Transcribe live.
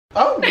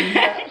Oh,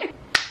 yeah.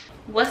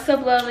 What's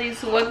up,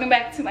 lovelies? Welcome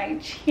back to my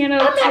channel.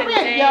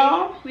 Today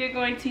we are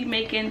going to be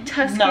making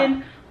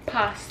Tuscan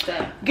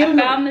pasta. I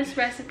found this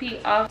recipe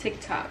off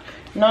TikTok.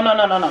 No.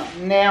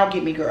 Now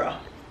get me, girl.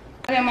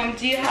 Okay, Mom,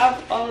 do you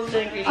have all of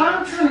the ingredients?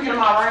 I'm trying to get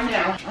them all right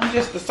now. I'm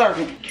just the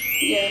servant.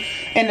 Yes.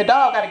 And the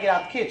dog got to get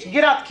out the kitchen.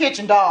 Get out the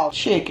kitchen, dog.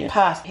 Chicken,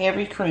 pasta,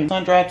 heavy cream,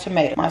 sun-dried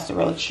tomato,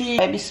 mozzarella cheese,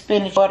 baby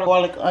spinach, butter,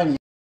 garlic, onion.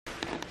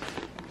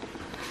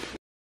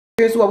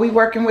 Here's what we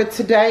working with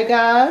today,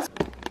 guys.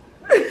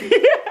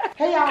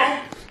 Hey,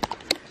 y'all.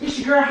 It's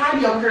your girl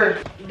Heidi over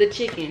here. The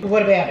chicken.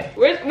 What about it?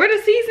 Where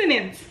the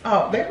seasonings?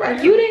 Oh, they're right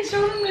here. You didn't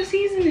show them the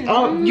seasonings.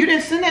 Oh, you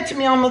didn't send that to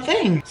me on the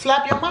thing.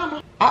 Slap your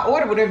mama. I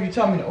ordered whatever you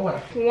told me to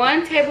order.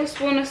 1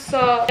 tablespoon of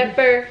salt,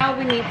 pepper. Now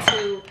we need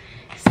to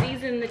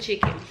season the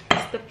chicken.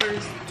 That's the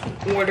first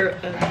order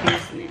of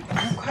business.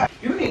 Okay.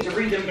 You need to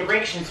read them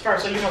directions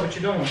first so you know what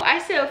you're doing. I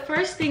said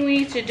first thing we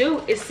need to do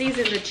is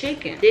season the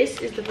chicken.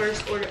 This is the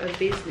first order of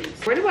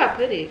business. Where do I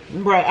put it?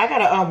 Right, I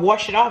gotta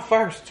wash it off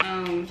first.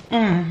 You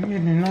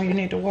didn't know you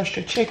need to wash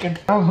the chicken.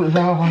 Oh,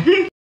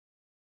 Lord.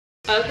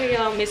 Okay,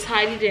 y'all, Miss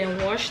Heidi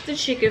didn't wash the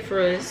chicken for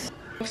us.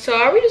 So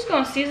are we just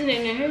gonna season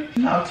it in here?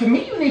 No, to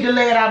me you need to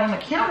lay it out on the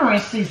counter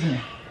and season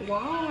it.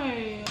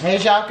 Why?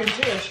 As y'all can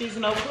tell, she's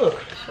no cook.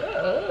 Shut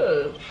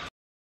up.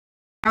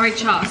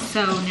 Alright, y'all,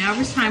 so now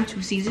it's time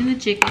to season the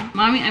chicken.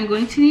 Mommy, I'm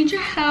going to need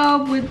your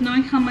help with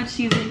knowing how much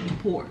seasoning to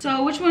pour.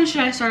 So which one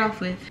should I start off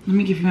with? Let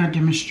me give you a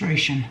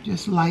demonstration.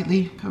 Just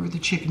lightly cover the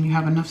chicken. You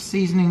have enough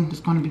seasoning.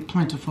 It's going to be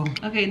plentiful.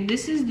 Okay,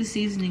 this is the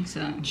seasoning,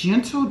 so.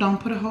 Gentle, don't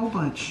put a whole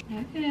bunch.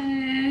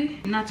 Okay.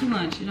 Not too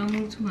much. You don't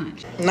move too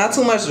much. Not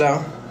too much,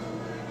 though.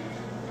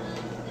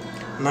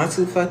 Not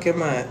too fucking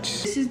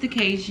much. This is the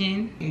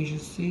Cajun. Asian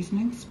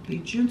seasonings. Be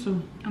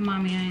gentle.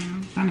 Mommy, I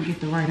am. Trying to get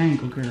the right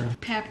angle, girl.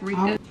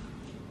 Paprika.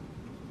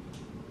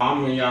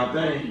 I'm in y'all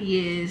thing.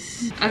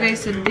 Yes. Okay,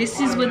 so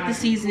this is what the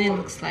seasoning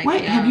looks like.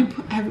 Wait,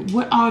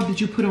 what all did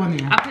you put on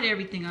there? I put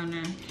everything on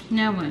there.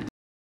 Now what?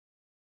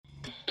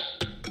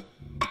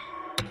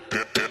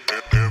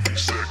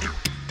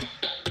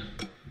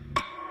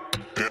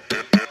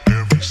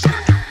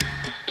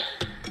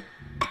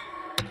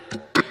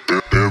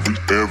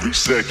 Every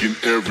second,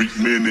 every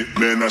minute,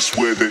 man, I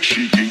swear that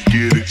she can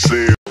get it.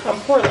 Say it. I'll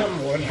pour a little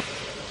more.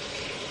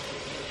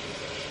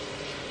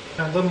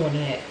 A little more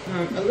than that.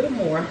 A little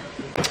more.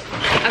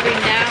 Okay,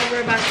 now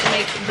we're about to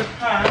make the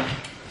pasta.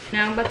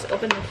 Now I'm about to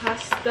open the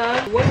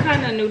pasta. What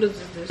kind of noodles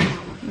is this,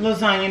 Mama?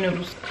 Lasagna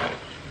noodles.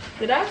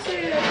 Did I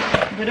say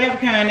that? Whatever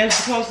kind. That's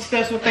supposed to.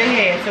 That's what they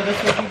had, so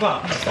that's what you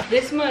bought.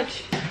 This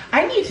much?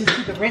 I need to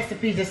see the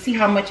recipes to see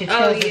how much it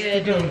tells us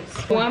to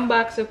do. 1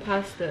 box of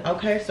pasta.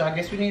 Okay, so I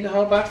guess we need the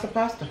whole box of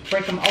pasta.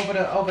 Break them over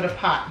the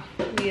pot.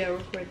 Yeah,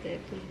 record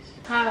that, please.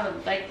 How,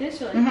 like this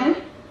or like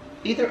that?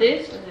 Either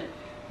this or that?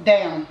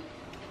 Down.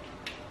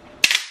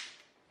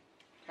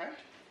 Okay.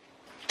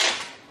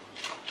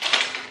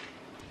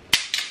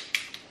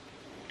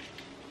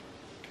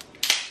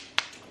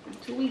 I'm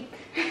too weak.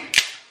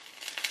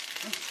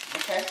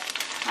 Okay.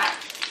 Hot.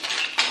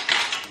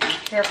 Be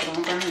careful,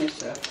 don't burn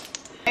yourself.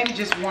 Maybe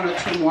just 1 or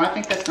 2 more. I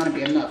think that's going to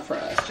be enough for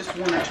us. Just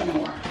 1 or 2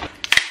 more.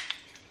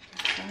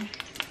 Okay.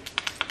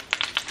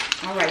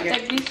 All right.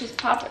 That grease is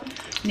popping.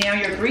 Now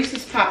your grease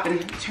is popping.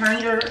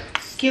 Turn your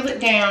skillet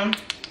down.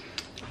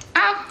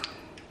 Ow.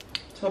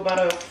 To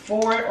about a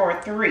 4 or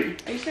a 3.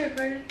 Are you still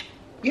recording?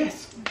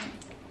 Yes.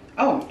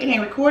 Oh, it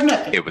ain't recording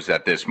nothing. It was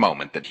at this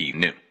moment that he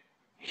knew.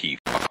 He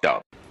fucked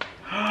up.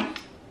 All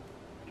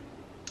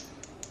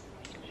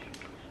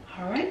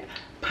right.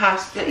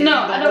 Pasta in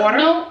No, the water.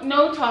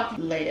 No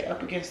talking. Lay it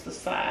up against the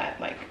side,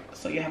 like,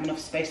 so you have enough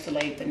space to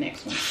lay the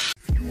next one.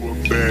 You a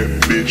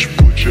bad bitch,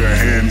 put your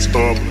hands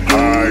up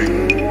high.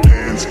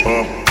 Hands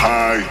up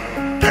high.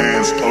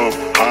 Hands up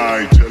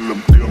high. Tell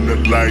them dim the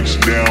lights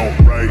down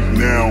right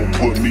now.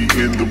 Put me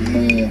in the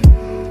mood.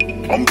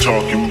 I'm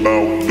talking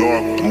about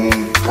dark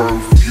room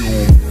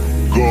perfume.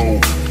 Go,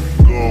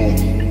 go.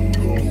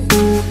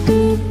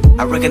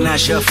 I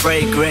recognize your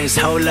fragrance.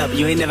 Hold up,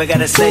 you ain't never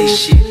gotta say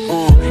shit.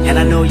 And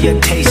I know you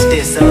taste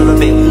this a little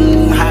bit.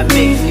 High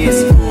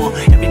maintenance.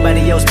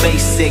 Everybody else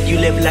basic. You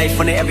live life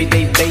on an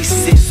everyday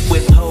basis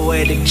with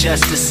poetic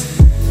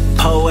justice.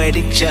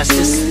 Poetic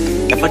justice.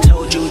 If I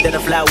told you that a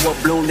flower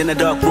bloomed in a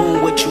dark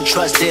room, would you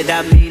trust it?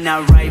 I mean,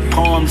 I write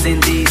poems in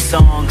these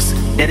songs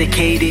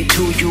dedicated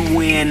to you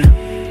when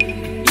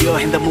you're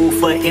in the mood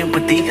for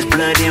empathy. It's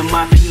blood in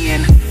my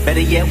pen.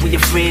 Better yet, with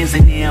your friends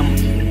and them.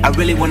 I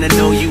really wanna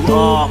know you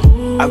all.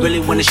 I really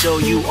wanna show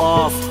you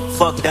off.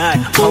 Fuck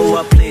that, pour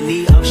up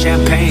plenty of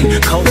champagne.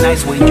 Cold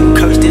nights when you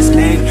cursed his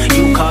name.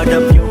 You called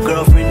up your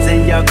girlfriends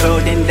and y'all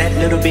curled in that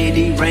little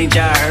bitty range.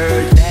 I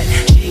heard that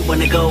she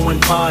wanna go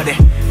and party.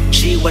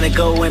 She wanna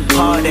go and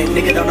party.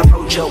 Nigga, don't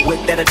approach her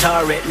with that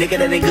Atari. Nigga,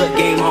 that ain't good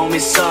game, homie,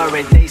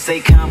 sorry. They say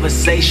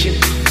conversation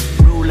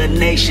rule a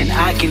nation.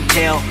 I can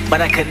tell,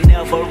 but I could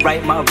never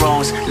right my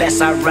wrongs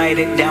lest I write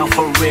it down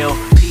for real.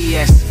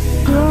 P.S.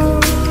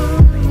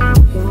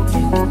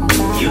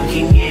 You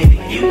can get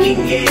it, you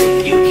can get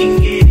it, you can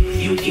get it,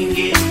 you can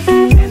get it.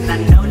 And I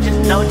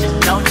know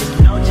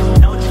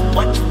just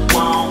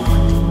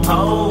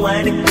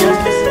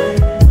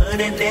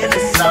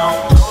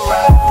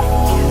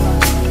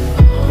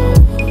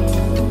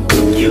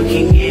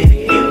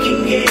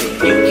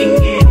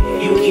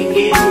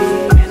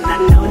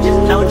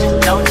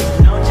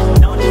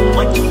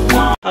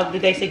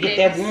did they say get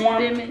that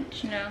warm?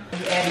 Spinach, no.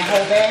 You adding the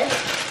whole bag?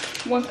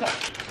 1 cup.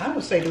 I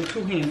would say do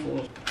 2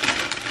 handfuls.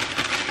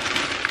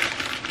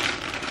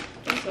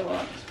 That's a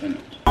lot of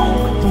spinach.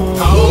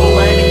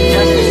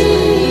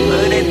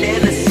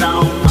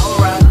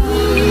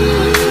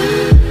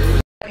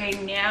 Okay,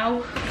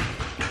 now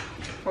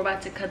we're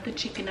about to cut the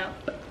chicken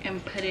up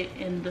and put it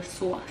in the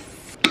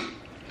sauce.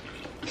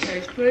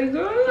 Tastes pretty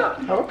good.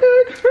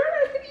 Okay,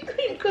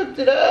 you cooked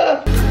it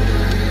up.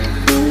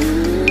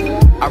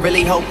 I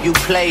really hope you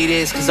play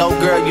this, cause oh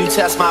girl, you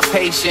test my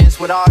patience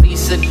with all these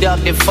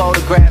seductive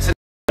photographs.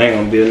 Ain't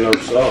gonna be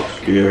enough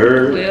sauce. You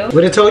heard? Will.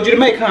 What it told you to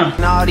make, huh?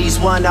 And all these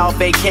one-off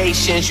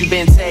vacations you've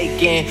been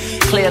taking.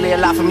 Clearly a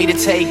lot for me to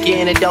take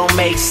in, it don't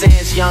make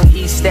sense. Young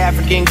East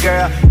African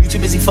girl, you too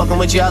busy fucking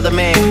with your other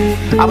man.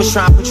 I was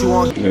trying to put you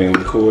on. You ain't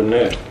recording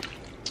that.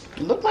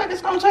 Look like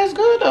it's gonna taste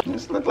good though.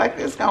 This look like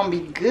it's gonna be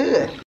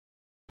good.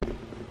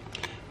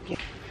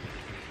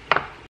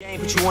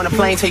 Put you on a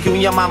plane, take you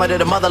and your mama to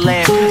the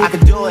motherland. I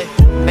could do it,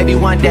 maybe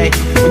one day.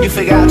 When you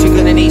figure out you're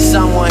gonna need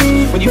someone.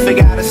 When you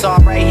figure out it's all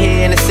right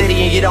here in the city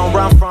and you don't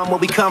run from where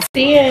we come from.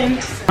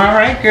 Thanks. All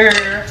right, girl.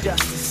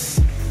 Justice,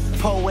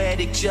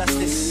 poetic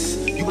justice.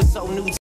 You were so new.